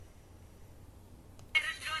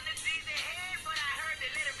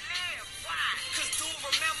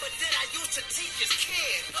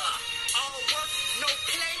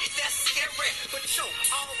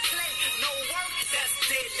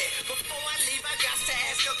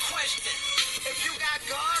ask a question. If you got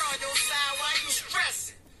God on your side, why you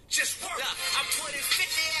stressing? Just work. Look, I put in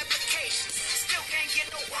 50 applications, still can't get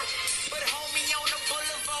no work. But homie on the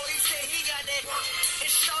boulevard, he said he got that work.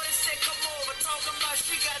 And shorty said, come over, talking about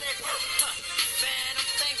she got that work. Man, I'm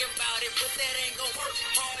thinking about it, but that ain't gonna work.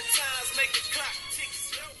 Hard times make the clock tick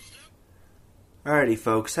slow. Alrighty,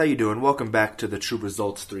 folks, how you doing? Welcome back to the True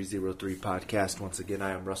Results 303 podcast. Once again,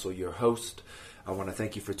 I am Russell, your host. I want to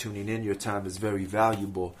thank you for tuning in. Your time is very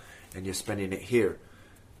valuable, and you're spending it here.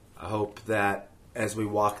 I hope that as we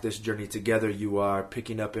walk this journey together, you are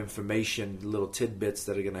picking up information, little tidbits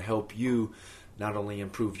that are going to help you not only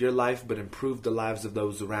improve your life, but improve the lives of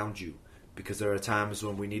those around you. Because there are times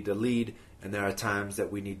when we need to lead, and there are times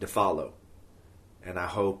that we need to follow. And I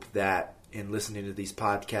hope that in listening to these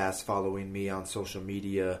podcasts, following me on social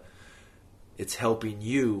media, it's helping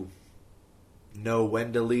you know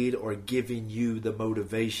when to lead or giving you the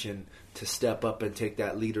motivation to step up and take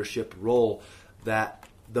that leadership role that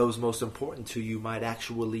those most important to you might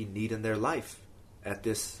actually need in their life at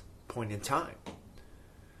this point in time.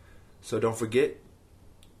 So don't forget,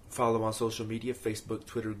 follow on social media, Facebook,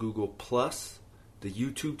 Twitter, Google+, the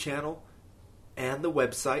YouTube channel, and the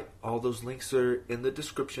website. All those links are in the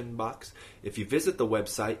description box. If you visit the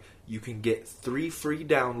website, you can get 3 free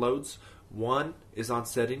downloads. One is on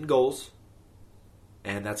setting goals,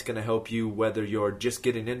 and that's going to help you whether you're just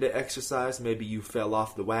getting into exercise, maybe you fell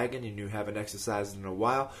off the wagon and you haven't exercised in a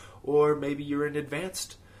while, or maybe you're an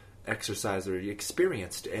advanced exerciser, you're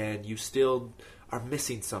experienced, and you still are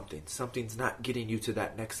missing something. Something's not getting you to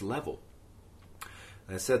that next level.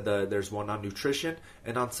 And I said there's one on nutrition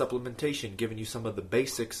and on supplementation, giving you some of the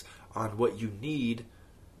basics on what you need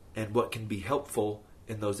and what can be helpful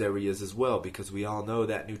in those areas as well, because we all know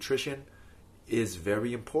that nutrition is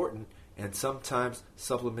very important, and sometimes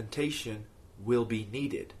supplementation will be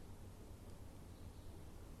needed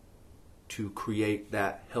to create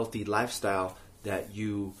that healthy lifestyle that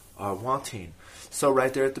you are wanting. So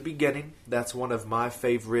right there at the beginning, that's one of my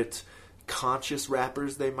favorite conscious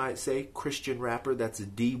rappers, they might say, Christian rapper. That's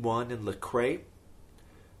D1 and Lecrae.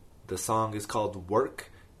 The song is called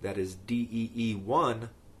Work. That is DEE1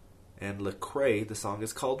 and Lecrae. The song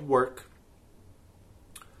is called Work.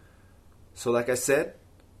 So like I said,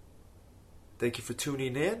 thank you for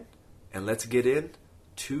tuning in, and let's get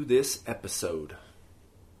into this episode.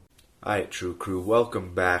 Alright, True Crew,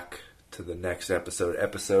 welcome back to the next episode,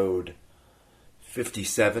 episode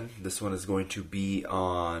 57. This one is going to be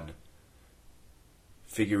on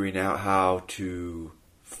figuring out how to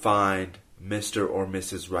find Mr. or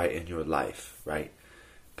Mrs. Right in your life, right?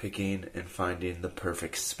 Picking and finding the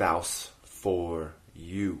perfect spouse for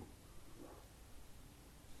you.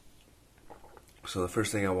 So the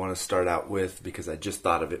first thing I want to start out with, because I just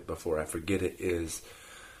thought of it before I forget it, is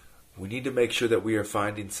we need to make sure that we are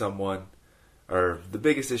finding someone, or the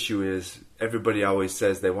biggest issue is everybody always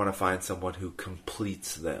says they want to find someone who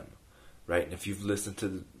completes them, right? And if you've listened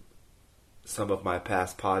to some of my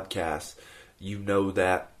past podcasts, you know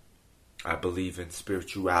that I believe in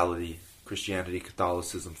spirituality, Christianity,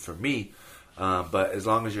 Catholicism for me. But as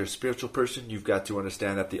long as you're a spiritual person, you've got to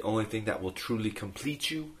understand that the only thing that will truly complete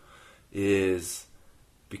you is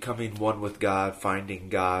becoming one with God, finding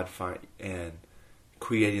God, and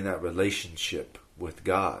creating that relationship with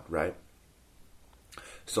God, right?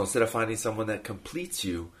 So instead of finding someone that completes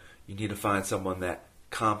you, you need to find someone that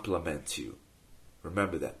complements you.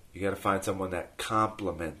 Remember that. You got to find someone that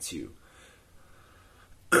complements you.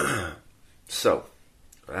 So,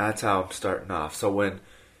 that's how I'm starting off. So when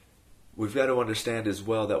we've got to understand as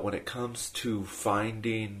well that when it comes to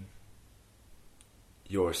finding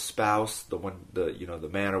your spouse, the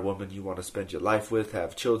man or woman you want to spend your life with,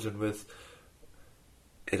 have children with,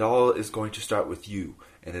 it all is going to start with you,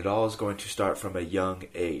 and it all is going to start from a young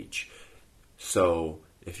age. So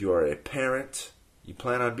if you are a parent, you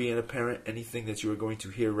plan on being a parent, anything that you are going to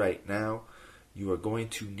hear right now, you are going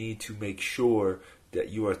to need to make sure that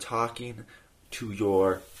you are talking to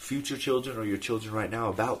your future children or your children right now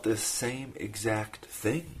about this same exact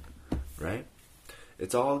thing, right?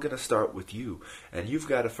 It's all going to start with you. And you've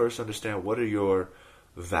got to first understand, what are your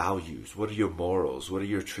values? What are your morals? What are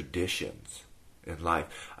your traditions in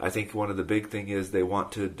life? I think one of the big thing is they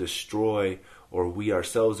want to destroy, or we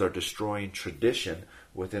ourselves are destroying tradition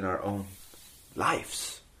within our own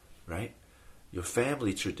lives, right? Your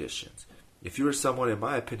family traditions. If you're someone, in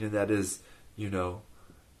my opinion, that is,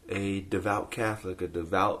 a devout Catholic, a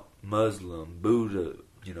devout Muslim, Buddha,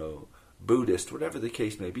 Buddhist, whatever the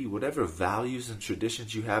case may be, whatever values and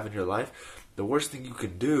traditions you have in your life, the worst thing you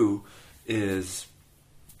can do is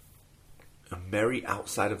marry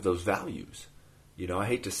outside of those values. I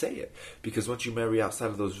hate to say it, because once you marry outside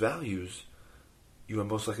of those values, you are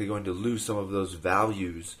most likely going to lose some of those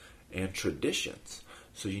values and traditions.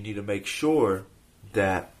 So you need to make sure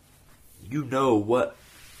that you know what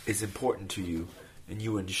is important to you, and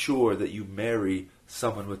you ensure that you marry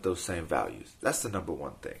someone with those same values. That's the number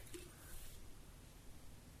one thing.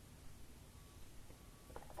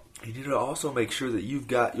 You need to also make sure that you've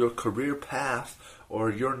got your career path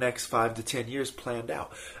or your next 5 to 10 years planned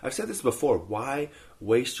out. I've said this before. Why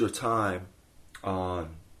waste your time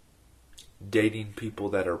on dating people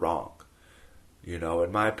that are wrong?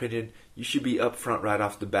 In my opinion, you should be upfront right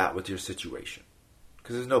off the bat with your situation.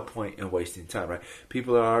 Because there's no point in wasting time, right?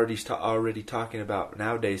 People are already talking about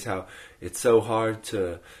nowadays how it's so hard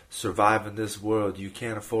to survive in this world. You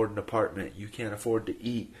can't afford an apartment. You can't afford to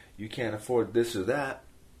eat. You can't afford this or that.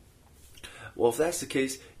 Well, if that's the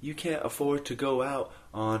case, you can't afford to go out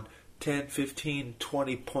on 10, 15,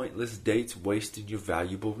 20 pointless dates wasting your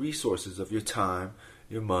valuable resources of your time,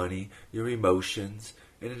 your money, your emotions,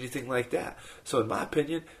 and anything like that. So in my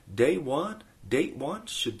opinion, date one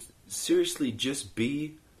should seriously just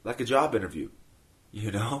be like a job interview.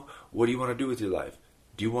 What do you want to do with your life?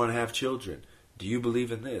 Do you want to have children? Do you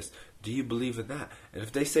believe in this? Do you believe in that? And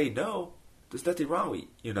if they say no, there's nothing wrong with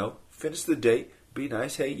you. Finish the date. Be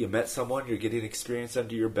nice. Hey, you met someone. You're getting experience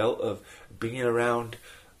under your belt of being around,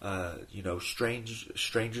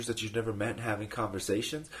 strangers that you've never met and having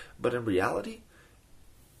conversations. But in reality,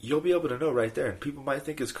 you'll be able to know right there. And people might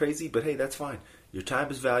think it's crazy, but hey, that's fine. Your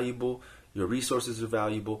time is valuable. Your resources are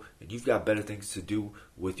valuable, and you've got better things to do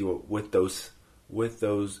with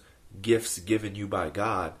those gifts given you by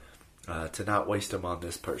God, to not waste them on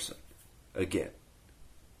this person. Again,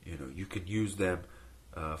 you can use them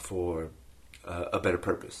for a better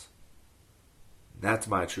purpose. That's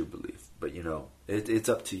my true belief. But it's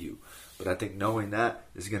up to you. But I think knowing that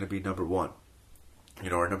is going to be number one,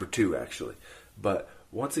 or number two actually. But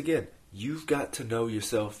once again, you've got to know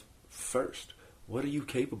yourself first. What are you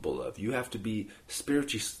capable of? You have to be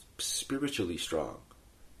spiritually strong,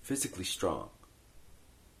 physically strong,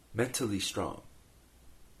 mentally strong.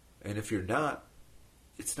 And if you're not,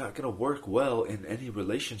 it's not going to work well in any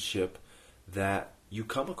relationship that you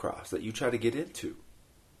come across, that you try to get into,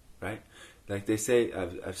 right? Like they say,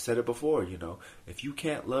 I've said it before, if you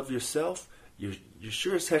can't love yourself, you're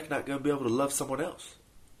sure as heck not going to be able to love someone else,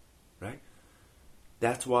 right?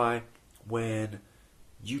 That's why when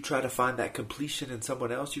you try to find that completion in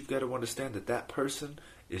someone else, you've got to understand that person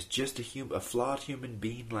is just a flawed human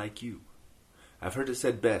being like you. I've heard it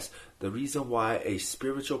said best, the reason why a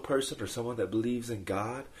spiritual person or someone that believes in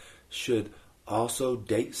God should also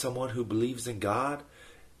date someone who believes in God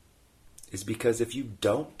is because if you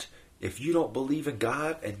don't believe in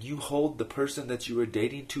God and you hold the person that you are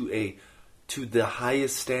dating to the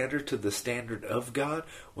highest standard, to the standard of God,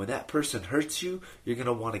 when that person hurts you, you're going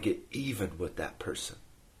to want to get even with that person.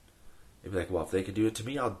 You'll be like, well, if they can do it to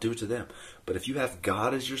me, I'll do it to them. But if you have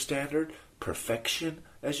God as your standard, perfection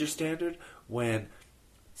as your standard, when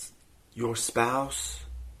your spouse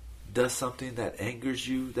does something that angers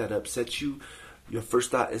you, that upsets you, your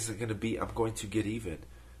first thought isn't going to be, I'm going to get even.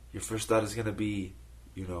 Your first thought is going to be,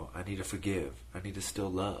 I need to forgive. I need to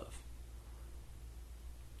still love.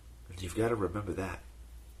 And you've got to remember that.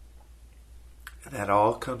 And that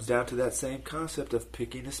all comes down to that same concept of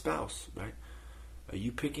picking a spouse, right? Are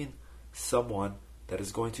you picking someone that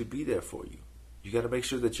is going to be there for you? You got to make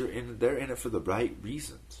sure that they're in it for the right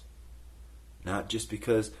reasons. Not just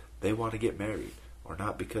because they want to get married, or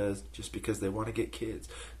not just because they want to get kids.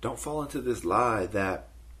 Don't fall into this lie that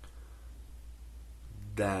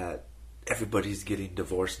everybody's getting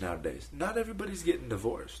divorced nowadays. Not everybody's getting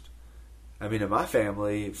divorced. I mean, in my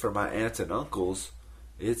family, for my aunts and uncles,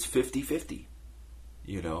 it's 50-50,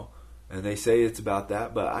 and they say it's about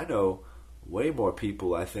that, but I know way more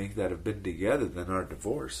people, I think, that have been together than are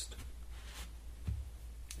divorced.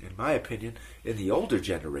 In my opinion, in the older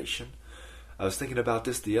generation, I was thinking about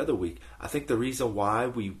this the other week. I think the reason why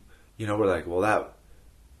we're like, well,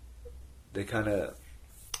 they kind of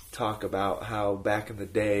talk about how back in the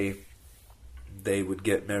day they would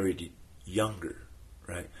get married younger,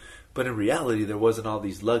 right? But in reality, there wasn't all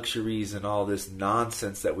these luxuries and all this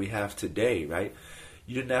nonsense that we have today, right?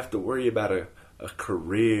 You didn't have to worry about a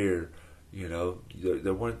career.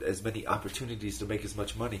 There weren't as many opportunities to make as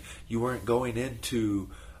much money. You weren't going into,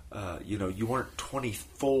 you weren't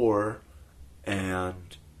 24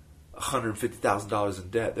 and $150,000 in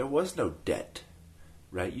debt. There was no debt,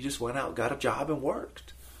 right? You just went out, got a job, and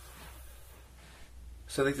worked.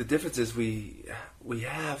 So I think the difference is we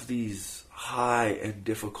have these high and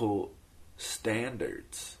difficult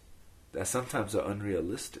standards that sometimes are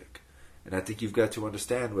unrealistic. And I think you've got to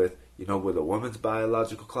understand with a woman's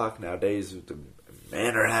biological clock nowadays, the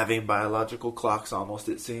men are having biological clocks almost,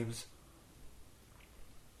 it seems.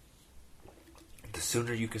 The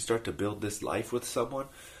sooner you can start to build this life with someone,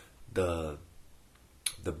 the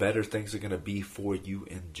better things are going to be for you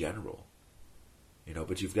in general.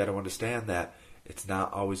 But you've got to understand that it's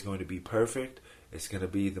not always going to be perfect. It's going to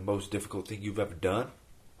be the most difficult thing you've ever done.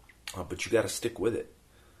 But you got to stick with it.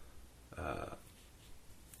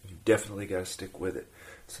 You definitely got to stick with it.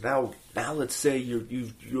 So now let's say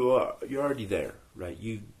you're already there, right?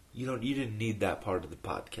 You didn't need that part of the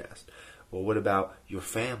podcast. Well, what about your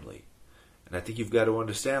family? And I think you've got to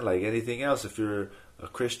understand, like anything else, if you're a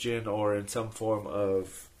Christian or in some form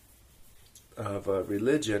of a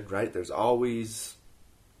religion, right? There's always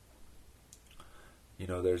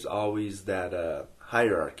that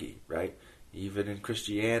hierarchy, right? Even in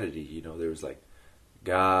Christianity, there was like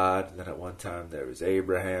God, and then at one time there was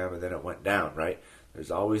Abraham, and then it went down, right?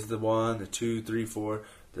 There's always the 1, the 2, 3, 4.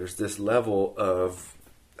 There's this level of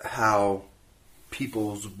how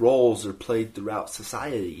people's roles are played throughout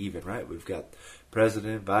society even, right? We've got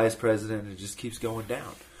president, vice president, and it just keeps going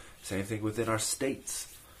down. Same thing within our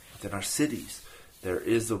states, within our cities. There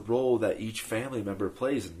is a role that each family member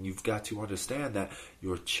plays, and you've got to understand that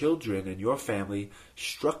your children and your family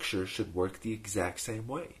structure should work the exact same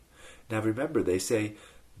way. Now remember, they say,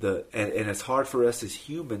 and it's hard for us as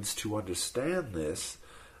humans to understand this,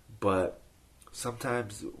 but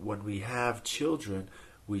sometimes when we have children,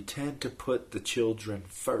 we tend to put the children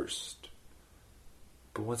first.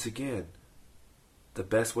 But once again, the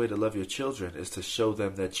best way to love your children is to show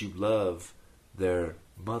them that you love their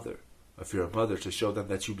mother. If you're a mother, to show them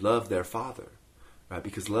that you love their father, right?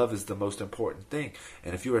 Because love is the most important thing.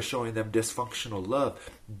 And if you are showing them dysfunctional love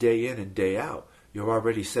day in and day out, you're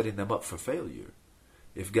already setting them up for failure.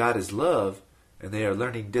 If God is love and they are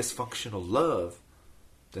learning dysfunctional love,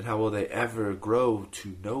 then how will they ever grow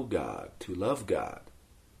to know God, to love God?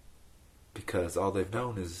 Because all they've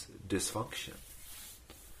known is dysfunction.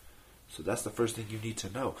 So that's the first thing you need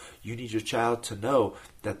to know. You need your child to know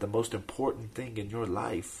that the most important thing in your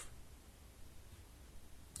life,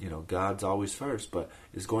 God's always first, but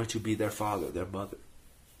is going to be their father, their mother.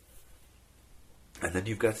 And then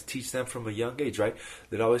you've got to teach them from a young age, right?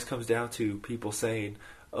 That always comes down to people saying,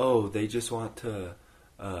 oh, they just want to,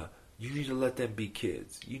 you need to let them be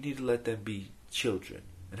kids. You need to let them be children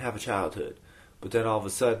and have a childhood. But then all of a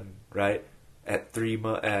sudden, right, at 2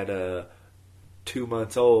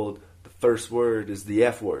 months old, the first word is the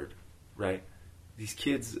F word, right? These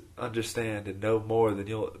kids understand and know more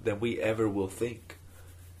than we ever will think.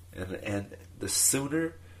 And the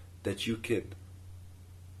sooner that you can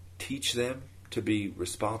teach them to be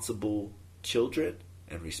responsible children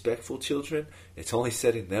and respectful children, it's only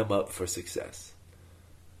setting them up for success.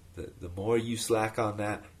 The more you slack on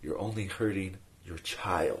that, you're only hurting your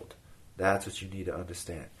child. That's what you need to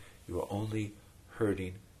understand. You are only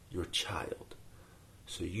hurting your child.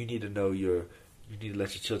 So you need to know you need to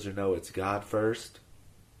let your children know it's God first,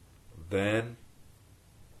 then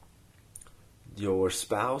your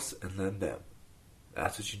spouse, and then them.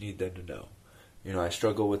 That's what you need them to know. I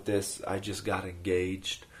struggle with this. I just got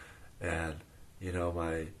engaged, and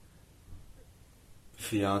my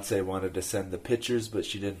fiance wanted to send the pictures, but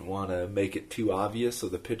she didn't want to make it too obvious, so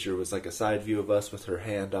the picture was like a side view of us with her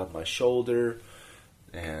hand on my shoulder,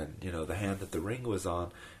 and the hand that the ring was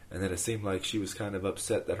on. And then it seemed like she was kind of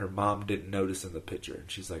upset that her mom didn't notice in the picture, and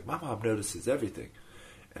she's like, my mom notices everything.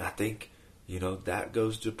 And I think that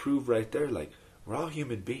goes to prove right there, like, we're all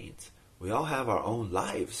human beings. We all have our own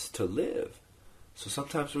lives to live. So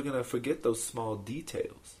sometimes we're going to forget those small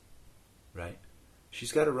details, right?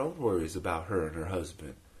 She's got her own worries about her and her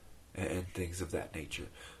husband and things of that nature.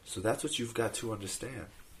 So that's what you've got to understand.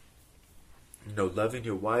 Loving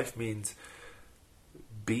your wife means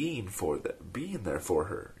being there for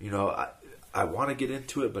her. I want to get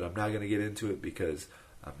into it, but I'm not going to get into it because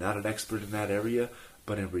I'm not an expert in that area.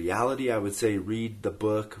 But in reality, I would say read the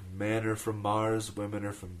book Men Are From Mars, Women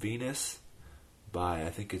Are From Venus by, I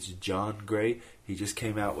think it's John Gray. He just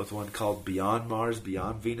came out with one called Beyond Mars,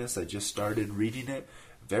 Beyond Venus. I just started reading it.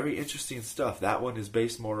 Very interesting stuff. That one is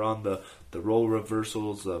based more on the role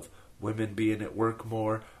reversals of women being at work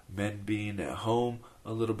more, men being at home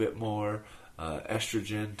a little bit more,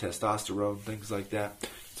 estrogen, testosterone, things like that.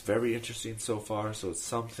 It's very interesting so far, so it's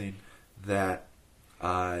something that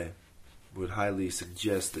I would highly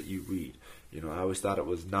suggest that you read. I always thought it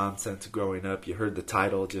was nonsense growing up. You heard the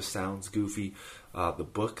title, it just sounds goofy. The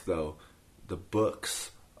book, though, the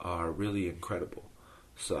books are really incredible.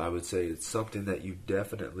 So I would say it's something that you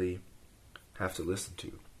definitely have to listen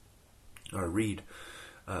to or read.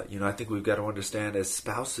 I think we've got to understand as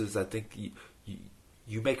spouses. I think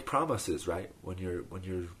you make promises, right? When you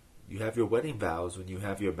have your wedding vows, when you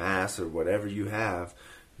have your mass or whatever you have,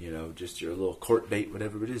 just your little court date,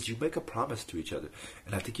 whatever it is, you make a promise to each other.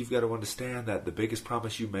 And I think you've got to understand that the biggest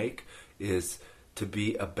promise you make is to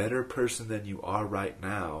be a better person than you are right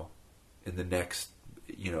now in the next,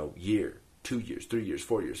 year, 2 years, 3 years,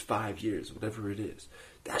 4 years, 5 years, whatever it is.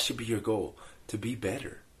 That should be your goal, to be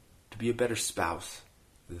better, to be a better spouse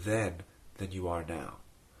then than you are now,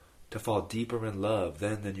 to fall deeper in love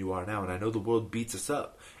then than you are now. And I know the world beats us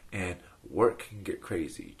up, and work can get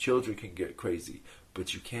crazy, children can get crazy,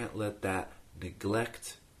 but you can't let that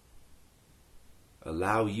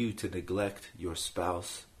allow you to neglect your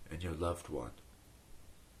spouse and your loved one.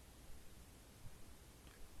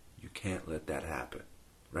 You can't let that happen,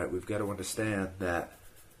 right? We've got to understand that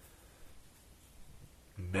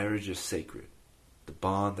marriage is sacred. The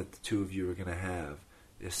bond that the two of you are going to have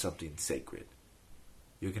is something sacred.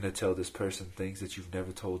 You're going to tell this person things that you've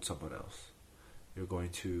never told someone else. You're going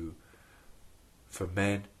to, for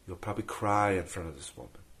men, you'll probably cry in front of this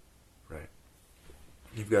woman, right?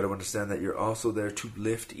 You've got to understand that you're also there to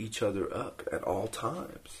lift each other up at all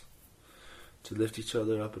times. To lift each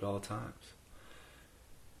other up at all times.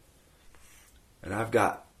 And I've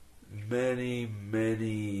got many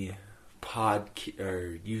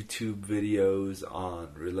YouTube videos on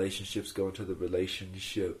relationships. Go into the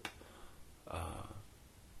relationship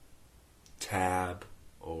tab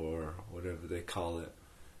or whatever they call it,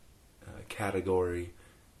 category,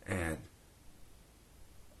 and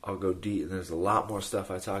I'll go deep. And there's a lot more stuff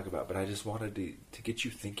I talk about, but I just wanted to get you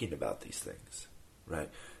thinking about these things, right?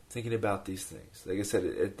 Thinking about these things. Like I said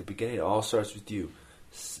at the beginning, it all starts with you.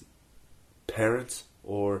 Parents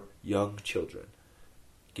or young children.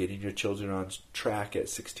 Getting your children on track at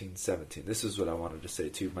 16, 17. This is what I wanted to say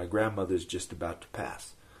too. My grandmother's just about to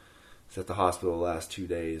pass. She's at the hospital the last 2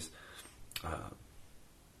 days.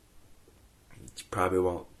 She probably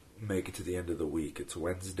won't make it to the end of the week. It's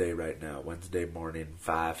Wednesday right now. Wednesday morning,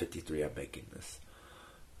 5:53. I'm making this.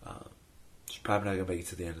 She's probably not going to make it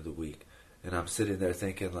to the end of the week. And I'm sitting there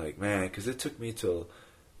thinking like, man, because it took me till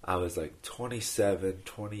I was like 27,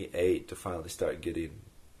 28 to finally start getting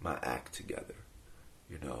my act together,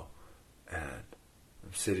 and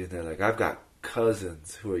I'm sitting there like, I've got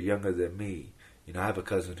cousins who are younger than me. I have a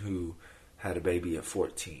cousin who had a baby at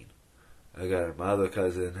 14. I got my other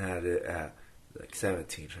cousin had it at like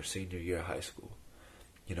 17, her senior year of high school.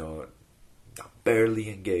 I'm barely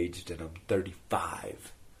engaged and I'm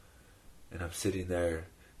 35. And I'm sitting there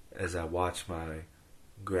as I watch my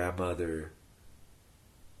grandmother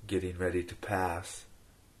getting ready to pass,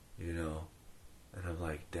 and I'm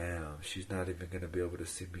like, damn, she's not even going to be able to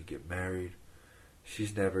see me get married.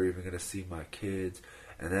 She's never even going to see my kids.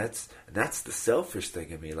 And that's the selfish thing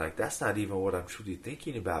in me. Like, that's not even what I'm truly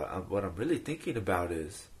thinking about. What I'm really thinking about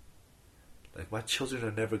is, like, my children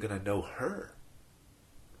are never going to know her.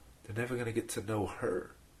 They're never going to get to know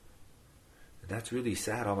her. And that's really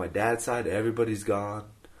sad. On my dad's side, everybody's gone.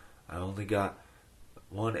 I only got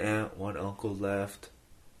one aunt, one uncle left.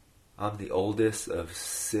 I'm the oldest of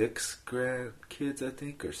 6 grandkids, I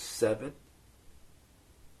think, or 7.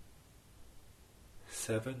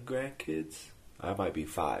 7 grandkids? I might be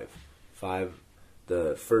 5. 5,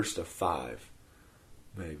 the first of 5,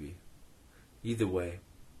 maybe. Either way,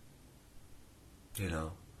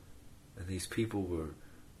 and these people were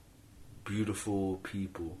beautiful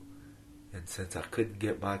people, and since I couldn't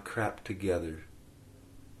get my crap together,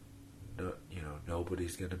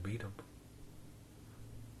 nobody's gonna meet them.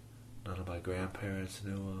 None of my grandparents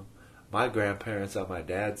knew them. My grandparents on my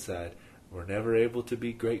dad's side were never able to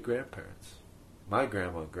be great-grandparents. My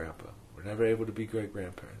grandma and grandpa were never able to be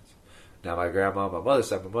great-grandparents. Now my grandma on my mother's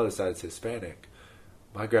side is Hispanic.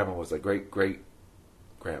 My grandma was a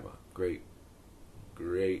great-great-grandma.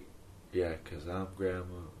 Yeah, because I'm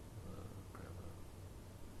grandma.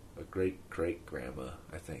 A great-great-grandma,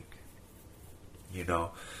 I think.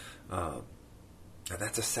 And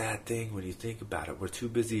that's a sad thing when you think about it. We're too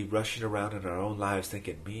busy rushing around in our own lives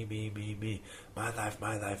thinking, me, my life.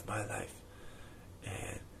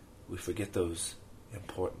 And we forget those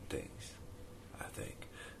important things, I think.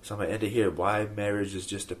 So I'm going to end it here. Why marriage is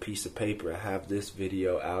just a piece of paper. I have this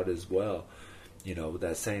video out as well.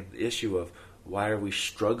 That same issue of why are we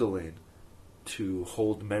struggling to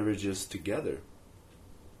hold marriages together?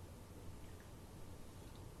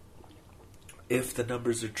 If the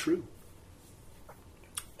numbers are true.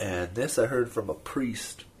 And this I heard from a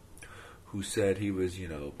priest who said he was,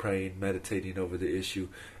 praying, meditating over the issue,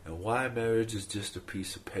 and why marriage is just a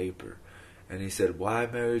piece of paper. And he said, why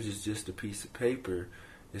marriage is just a piece of paper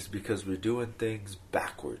is because we're doing things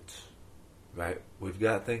backwards, right? We've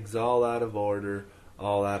got things all out of order,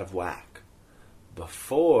 all out of whack.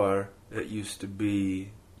 Before, it used to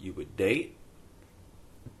be you would date,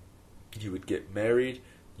 you would get married,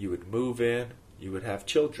 you would move in, you would have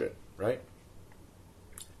children, right?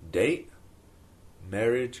 Date,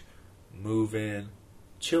 marriage, move in,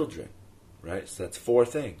 children, right? So that's 4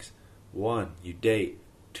 things. 1, you date.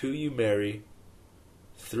 2, you marry.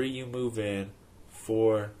 3, you move in.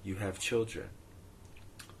 4, you have children.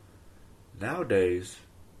 Nowadays,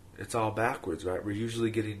 it's all backwards, right? We're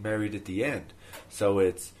usually getting married at the end. So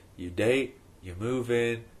it's you date, you move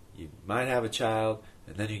in, you might have a child,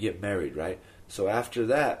 and then you get married, right? So after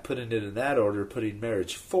that, putting it in that order, putting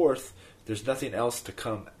marriage fourth, there's nothing else to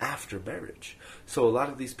come after marriage. So a lot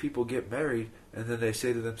of these people get married, and then they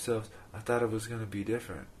say to themselves, I thought it was going to be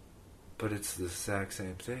different. But it's the exact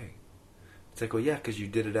same thing. It's like, well, yeah, because you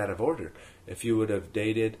did it out of order. If you would have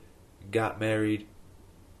dated, got married,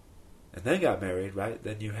 and then got married, right?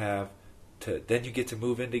 Then you get to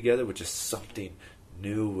move in together, which is something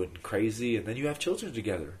new and crazy, and then you have children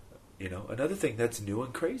together. You know, another thing that's new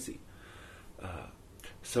and crazy.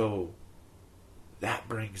 So that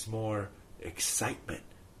brings more excitement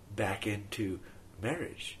back into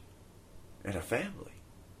marriage and a family.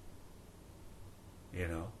 You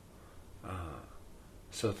know,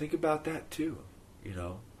 so think about that too. You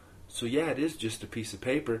know, so yeah, it is just a piece of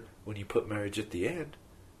paper when you put marriage at the end,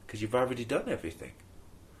 because you've already done everything.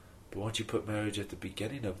 But once you put marriage at the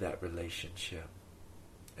beginning of that relationship,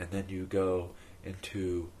 and then you go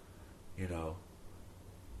into, you know,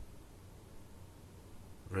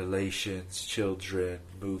 relations, children,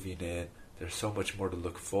 moving in, there's so much more to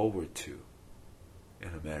look forward to in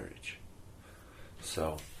a marriage.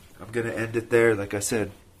 So I'm going to end it there. Like I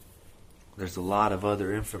said, there's a lot of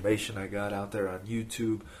other information I got out there on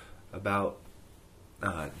YouTube about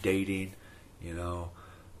dating. You know,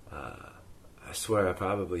 I swear I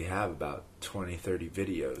probably have about 20, 30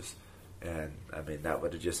 videos. And, I mean, that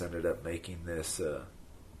would have just ended up making this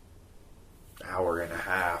hour and a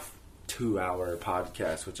half, 2-hour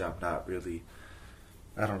podcast, which I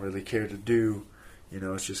don't really care to do. You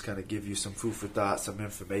know, it's just kind of give you some food for thought, some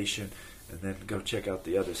information, and then go check out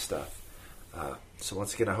the other stuff. So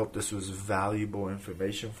once again, I hope this was valuable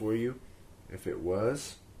information for you. If it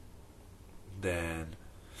was, then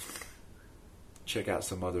check out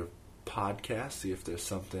some other podcasts, see if there's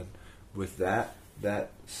something with that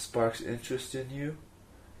sparks interest in you.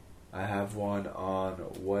 I have one on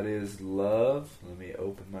what is love. Let me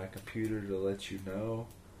open my computer to let you know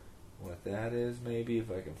what that is, maybe,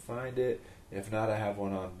 if I can find it. If not, I have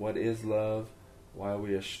one on what is love, why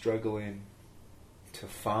we are struggling to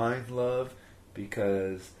find love,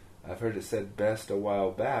 because I've heard it said best a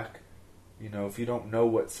while back, you know, if you don't know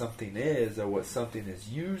what something is or what something is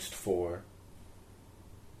used for,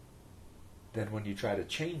 then when you try to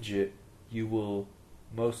change it, you will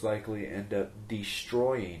most likely end up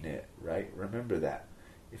destroying it, right? Remember that.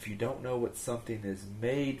 If you don't know what something is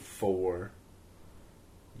made for,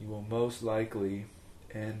 you will most likely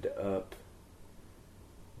end up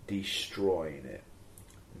destroying it.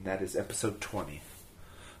 And that is episode 20.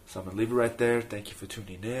 So I'm going to leave it right there. Thank you for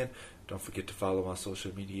tuning in. Don't forget to follow on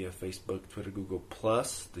social media, Facebook, Twitter, Google+,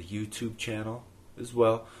 the YouTube channel as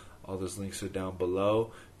well. All those links are down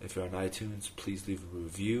below. If you're on iTunes, please leave a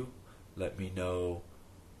review. Let me know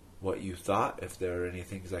what you thought, if there are any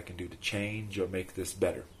things I can do to change or make this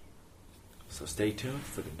better. So stay tuned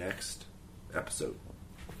for the next episode.